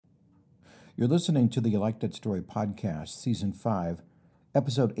You're listening to the You Like That Story podcast, Season 5,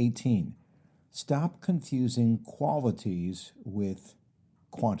 Episode 18. Stop confusing qualities with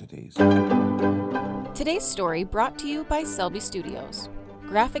quantities. Today's story brought to you by Selby Studios,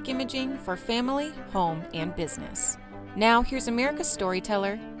 graphic imaging for family, home, and business. Now here's America's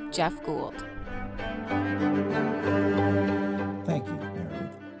storyteller, Jeff Gould. Thank you, Meredith.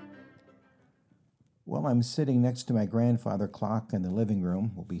 Well, I'm sitting next to my grandfather clock in the living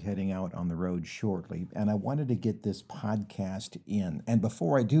room. We'll be heading out on the road shortly, and I wanted to get this podcast in. And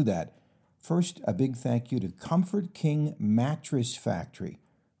before I do that, first, a big thank you to Comfort King Mattress Factory,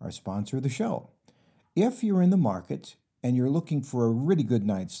 our sponsor of the show. If you're in the market and you're looking for a really good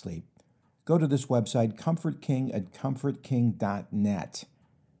night's sleep, go to this website, Comfort King at comfortking.net.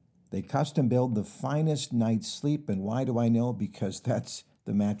 They custom build the finest night's sleep, and why do I know? Because that's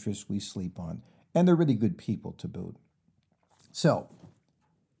the mattress we sleep on. And they're really good people to boot. So,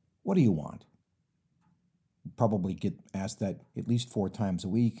 what do you want? You probably get asked that at least 4 times a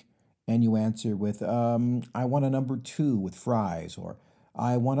week, and you answer with, I want a number 2 with fries, or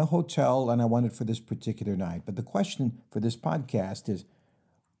I want a hotel and I want it for this particular night. But the question for this podcast is,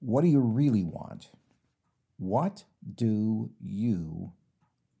 what do you really want? What do you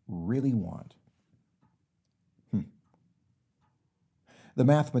really want? The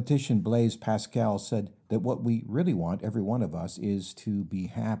mathematician Blaise Pascal said that what we really want, every one of us, is to be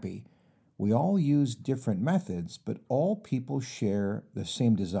happy. We all use different methods, but all people share the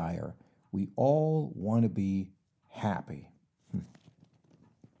same desire. We all want to be happy.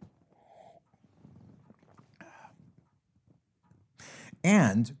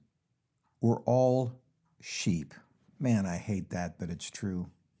 And we're all sheep. Man, I hate that, but it's true.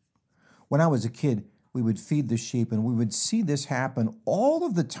 When I was a kid, we would feed the sheep, and we would see this happen all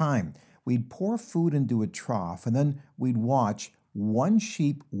of the time. We'd pour food into a trough, and then we'd watch one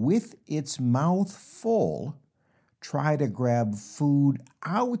sheep with its mouth full try to grab food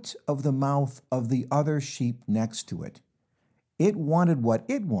out of the mouth of the other sheep next to it. It wanted what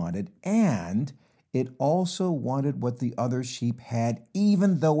it wanted, and it also wanted what the other sheep had,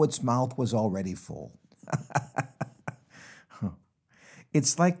 even though its mouth was already full.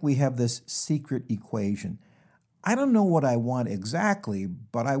 It's like we have this secret equation. I don't know what I want exactly,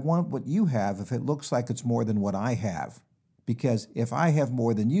 but I want what you have if it looks like it's more than what I have. Because if I have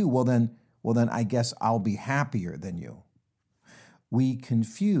more than you, well then I guess I'll be happier than you. We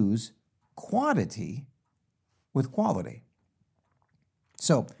confuse quantity with quality.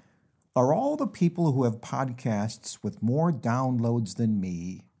 So, are all the people who have podcasts with more downloads than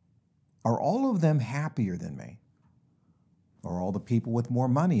me, are all of them happier than me? Are all the people with more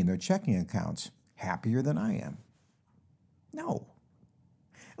money in their checking accounts happier than I am? No.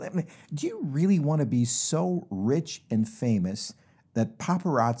 Do you really want to be so rich and famous that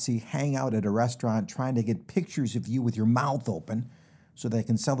paparazzi hang out at a restaurant trying to get pictures of you with your mouth open so they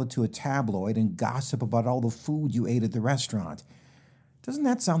can sell it to a tabloid and gossip about all the food you ate at the restaurant? Doesn't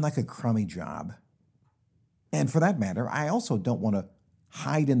that sound like a crummy job? And for that matter, I also don't want to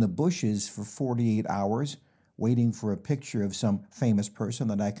hide in the bushes for 48 hours waiting for a picture of some famous person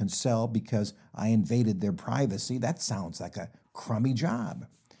that I can sell because I invaded their privacy. That sounds like a crummy job.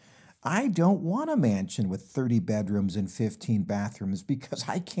 I don't want a mansion with 30 bedrooms and 15 bathrooms because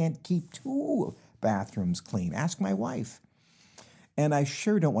I can't keep 2 bathrooms clean. Ask my wife. And I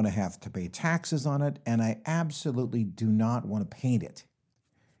sure don't want to have to pay taxes on it, and I absolutely do not want to paint it.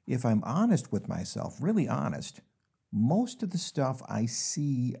 If I'm honest with myself, really honest, most of the stuff I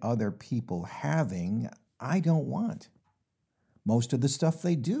see other people having, I don't want. Most of the stuff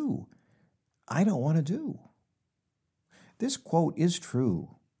they do, I don't want to do. This quote is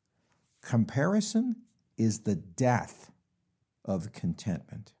true. Comparison is the death of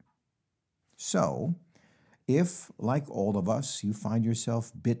contentment. So, if, like all of us, you find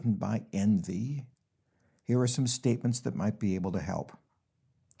yourself bitten by envy, here are some statements that might be able to help.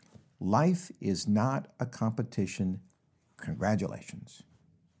 Life is not a competition. Congratulations.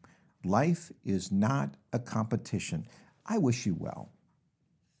 Life is not a competition. I wish you well.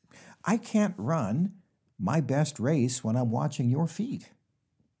 I can't run my best race when I'm watching your feet.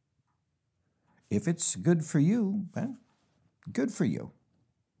 If it's good for you, then good for you.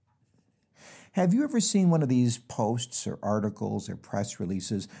 Have you ever seen one of these posts or articles or press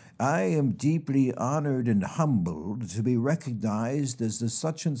releases? I am deeply honored and humbled to be recognized as the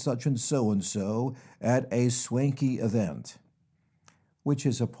such and so at a swanky event, which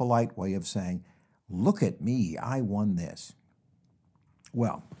is a polite way of saying, look at me, I won this.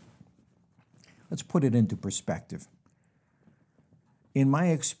 Well, let's put it into perspective. In my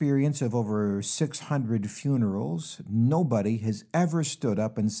experience of over 600 funerals, nobody has ever stood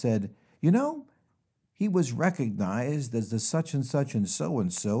up and said, You know, he was recognized as the such and so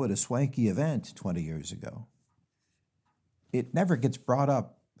at a swanky event 20 years ago. It never gets brought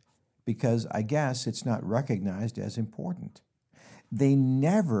up because I guess it's not recognized as important. They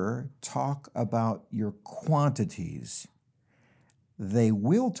never talk about your quantities. They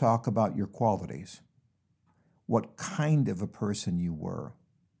will talk about your qualities, what kind of a person you were.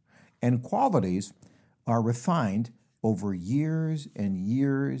 And qualities are refined over years and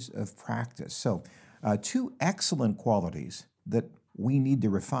years of practice. So, two excellent qualities that we need to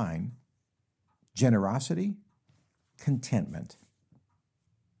refine: generosity, contentment.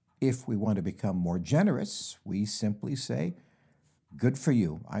 If we want to become more generous, we simply say, good for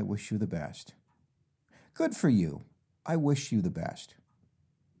you, I wish you the best. Good for you, I wish you the best.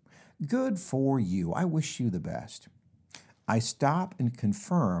 Good for you, I wish you the best. I stop and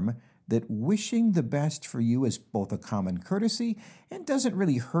confirm that wishing the best for you is both a common courtesy and doesn't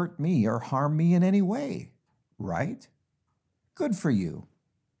really hurt me or harm me in any way, right? Good for you,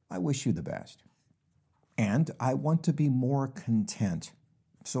 I wish you the best. And I want to be more content.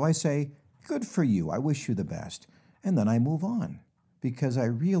 So I say, good for you, I wish you the best. And then I move on, because I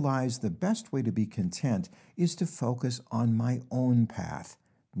realize the best way to be content is to focus on my own path,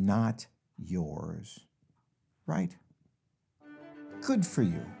 not yours. Right? Good for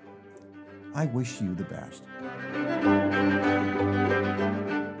you. I wish you the best.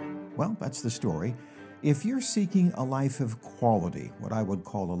 Well, that's the story. If you're seeking a life of quality, what I would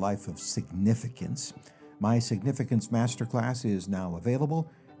call a life of significance, my Significance Masterclass is now available,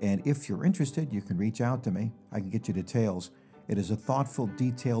 and if you're interested, you can reach out to me. I can get you details. It is a thoughtful,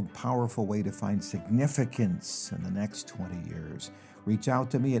 detailed, powerful way to find significance in the next 20 years. Reach out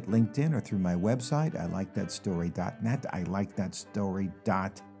to me at LinkedIn or through my website, ilikethatstory.net,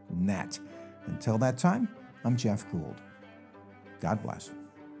 ilikethatstory.net. Until that time, I'm Jeff Gould. God bless.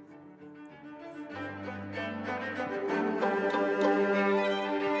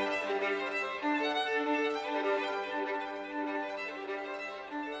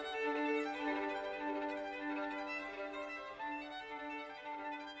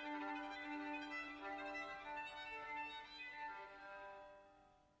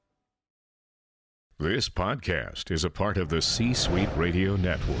 This podcast is a part of the C-Suite Radio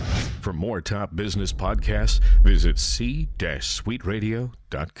Network. For more top business podcasts, visit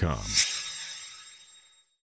c-suiteradio.com.